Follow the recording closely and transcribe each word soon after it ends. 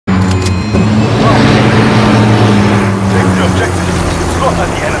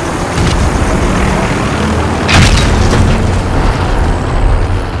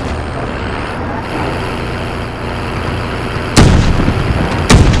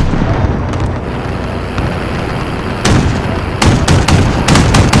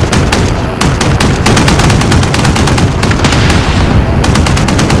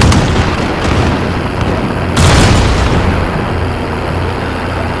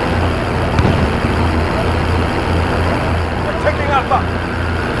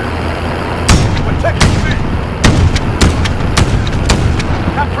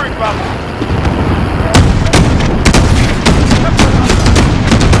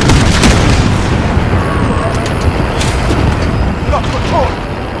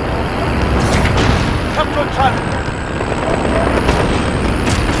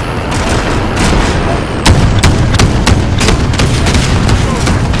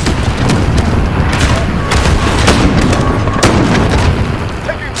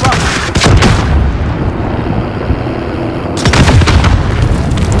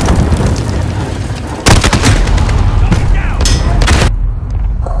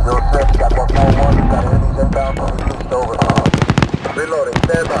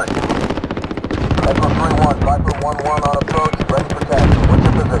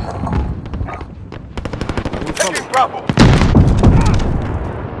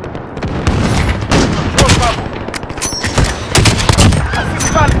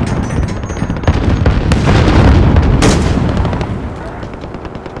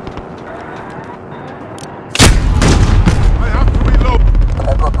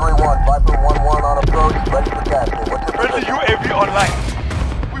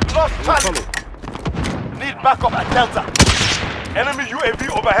backup at Delta. Enemy UAV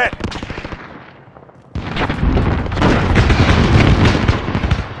overhead.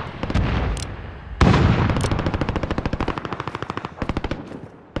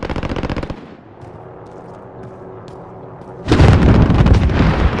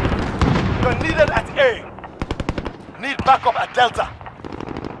 You're needed at A. Need backup at Delta.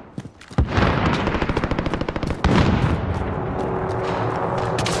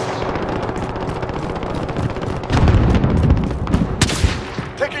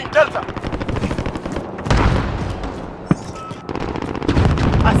 Taking Delta.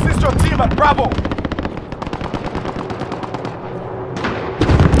 Assist your team at Bravo.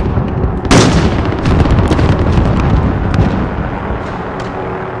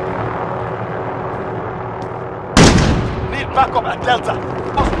 Need backup at Delta.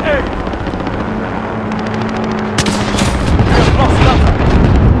 Lost A. We have lost Delta.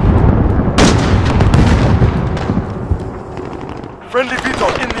 Friendly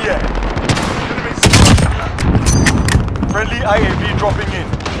VTOL in the air. Friendly IAV dropping in.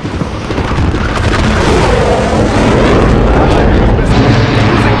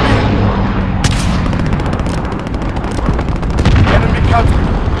 Enemy counter.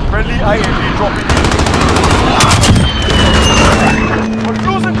 Friendly IAV dropping in. We're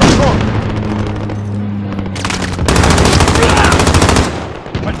losing control.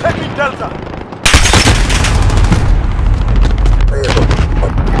 We're taking Delta.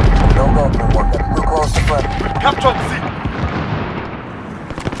 We've captured C.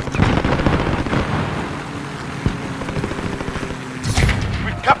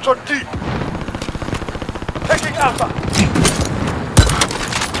 We've captured D. Taking Alpha.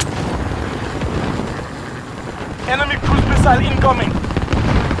 Enemy cruise missile incoming.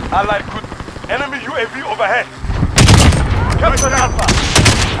 Allied cruise. Enemy UAV overhead. Captured Alpha.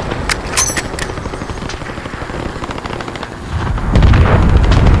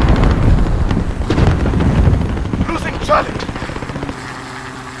 Charlie.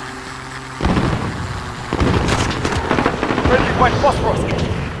 Friendly white phosphorus.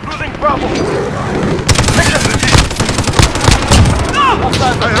 Losing Bravo. Take us to G.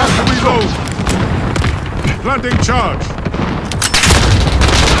 I have to reload. Planting charge.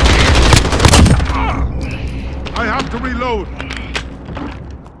 I have to reload.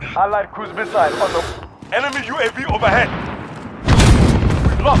 Allied cruise missile on the enemy UAV overhead.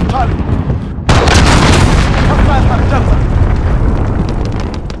 We've lost Charlie. Delta.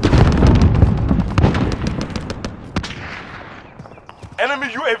 Enemy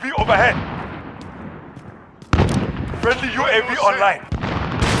UAV overhead. Friendly UAV online.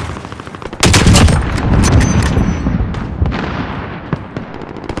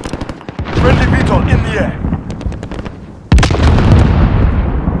 Friendly VTOL in the air.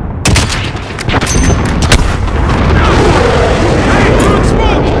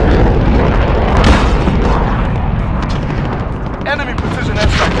 Enemy precision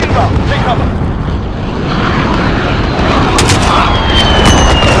airstrike inbound. Take cover.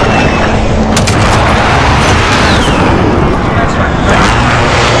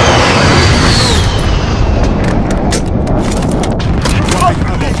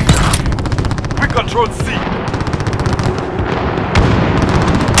 We control C.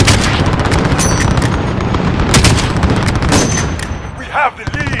 We have the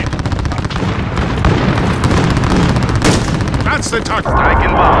lead. That's the target. Strike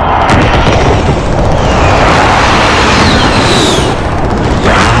inbound.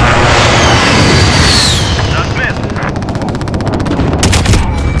 Just missed.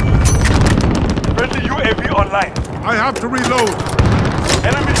 Friendly UAV online. I have to reload.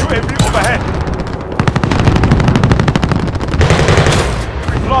 Enemy UAV overhead.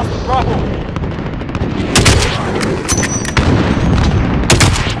 We've lost Bravo.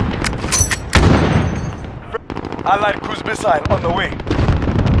 Allied cruise missile on the way.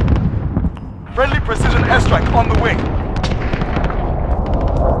 Friendly precision airstrike on the way.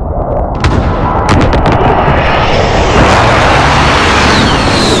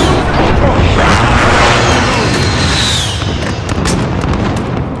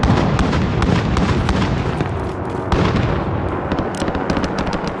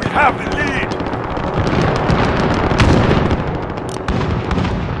 We have the lead.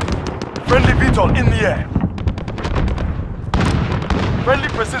 Friendly VTOL in the air. Friendly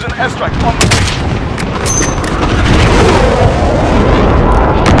precision airstrike on the way.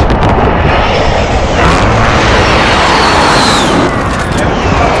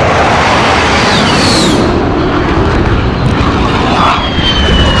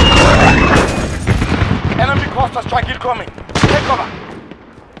 Enemy cluster strike incoming. Take cover.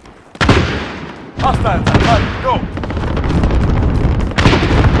 Hostiles at target.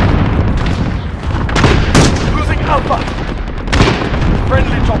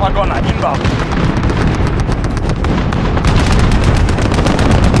 Chopper gunner inbound.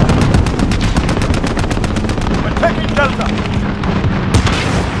 We're taking Delta.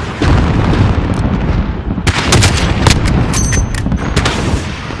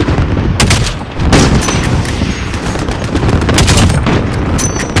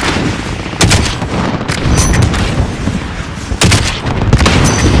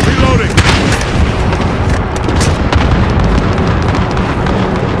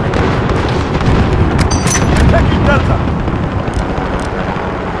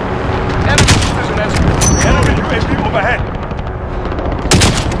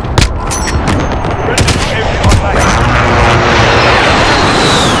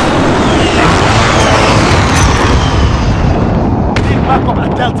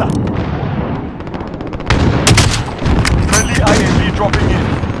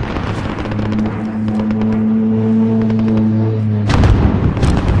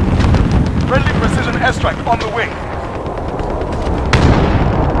 Airstrike on the way.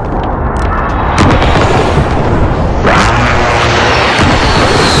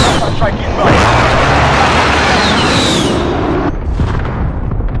 Strike inbound.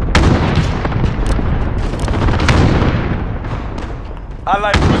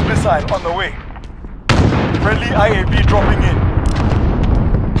 Allied cruise missile on the way. Friendly IAV dropping in.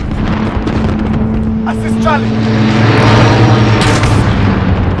 Assist Charlie.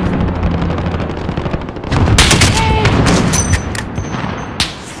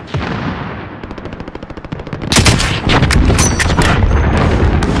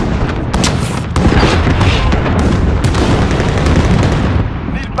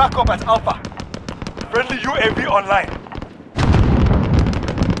 Backup at Alpha. Friendly UAV online.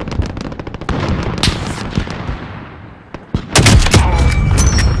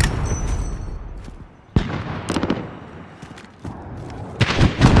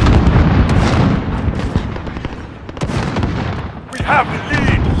 We have the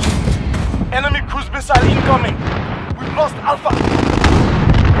lead. Enemy cruise missile incoming. We've lost Alpha.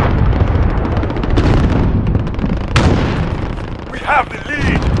 We have the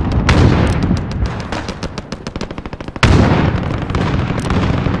lead.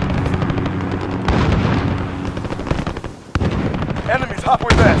 Enemies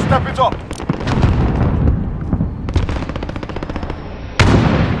halfway there. Step it up.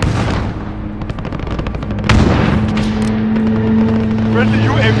 Friendly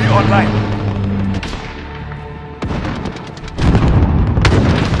UAV online.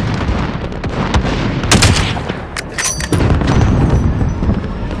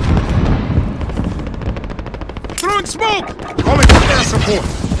 Smoke! Calling for air support.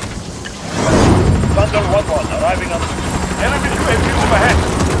 Thunder 1-1 arriving on enemy UAV overhead.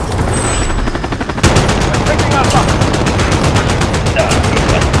 We're taking Alpha.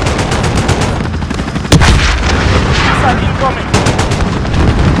 Missile incoming.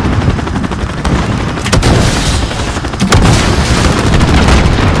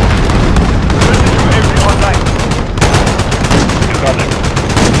 Friendly UAV online. You got it.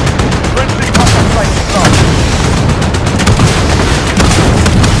 Friendly contact site inbound.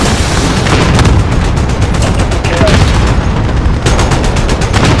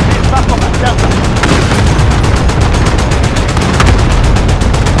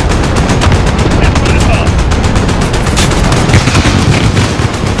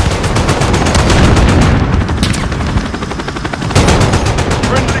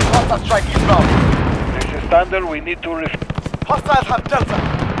 Strike inbound. This is Thunder, we need to Hostiles have Delta.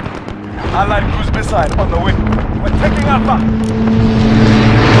 Allied cruise missile on the way. We're taking Alpha.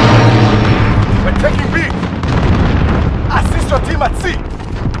 We're taking B. Assist your team at C.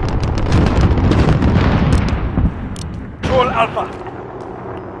 Troll Alpha.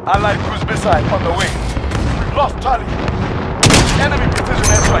 Allied cruise missile on the way. We've lost Charlie. Enemy precision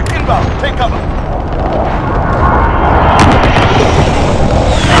airstrike inbound. Take cover.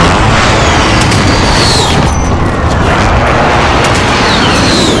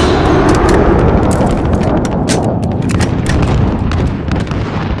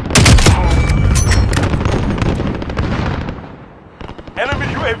 Enemy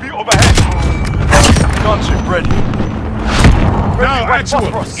UAV overhead. Gunship ready. Now,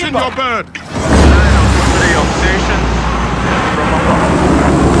 actual. Send your bird. On station. From above.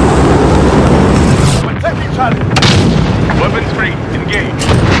 We're taking Charlie. Weapons free. Engage.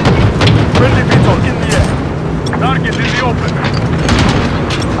 Friendly VTOL in the air. Target in the open.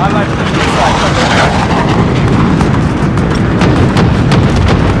 Allied missile.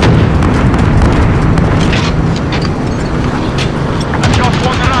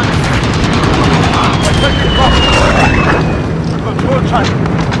 We're taking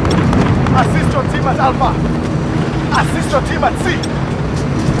Charlie. Assist your team at Alpha. Assist your team at C.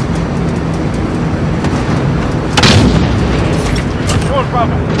 Control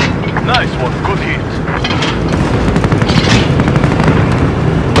Bravo. Nice one, good hit.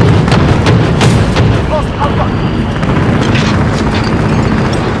 Lost Alpha.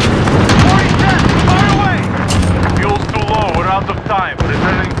 Fire away! Fuel's too low, we're out of time.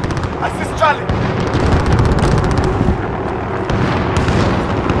 Returning. Assist Charlie.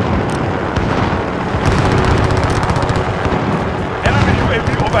 Enemy UAV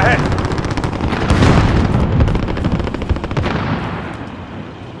overhead.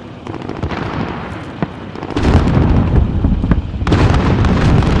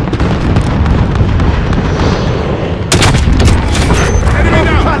 Enemy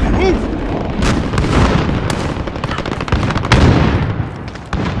down! Move!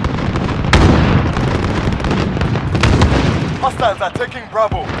 Hostiles are taking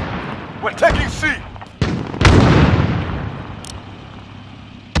Bravo. We're taking C.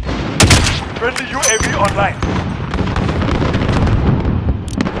 Friendly UAV online.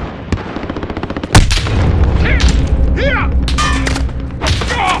 Here!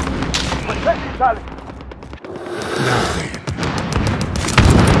 We're taking Charlie.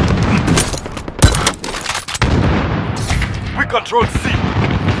 We control C.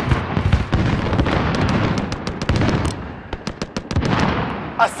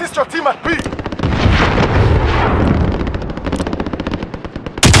 Assist your team at B.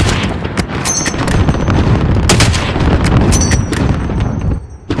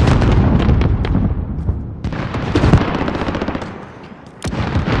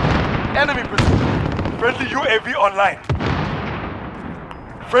 Enemy pursuit. Friendly UAV online.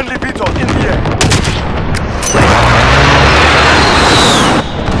 Friendly VTOL in the air.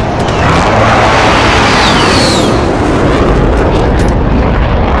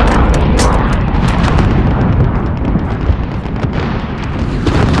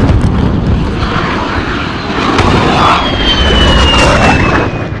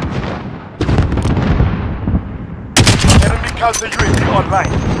 Enemy counter UAV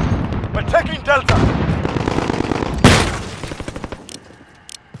online. We're taking Delta.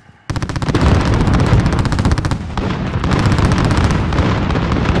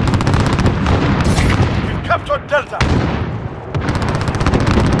 We've captured Delta.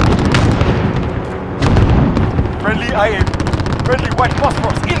 Friendly IA. Friendly white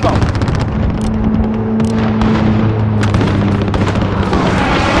phosphorus inbound.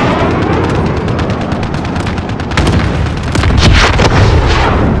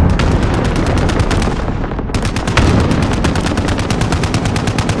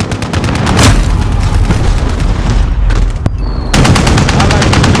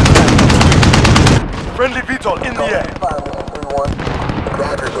 Friendly VTOL in the air.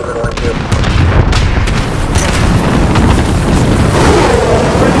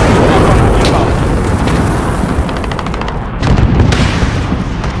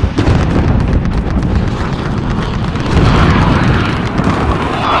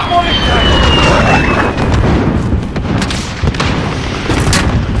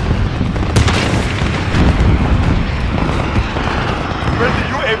 Friendly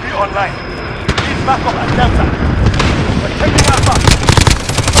UAV online. Back up at Delta. We're taking Alpha.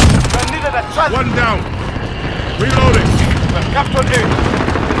 We're needed at Charlie. One down. Reloading. We've captured A.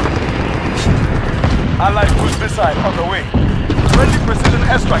 Allied cruise missile on the way. Friendly precision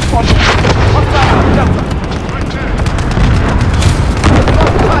airstrike on the way. Hostile at Delta. Right there.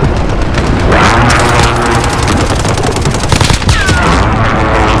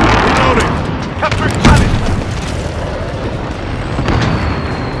 Reloading. Capturing Charlie.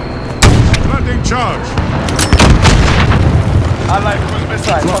 Planting charge. Allied cruise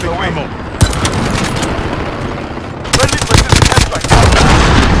missile on the Dropping way. ammo. Friendly precision airstrike.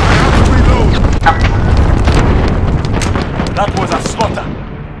 Reload. That was a slaughter.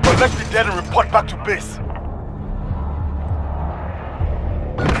 Collect the dead and report back to base.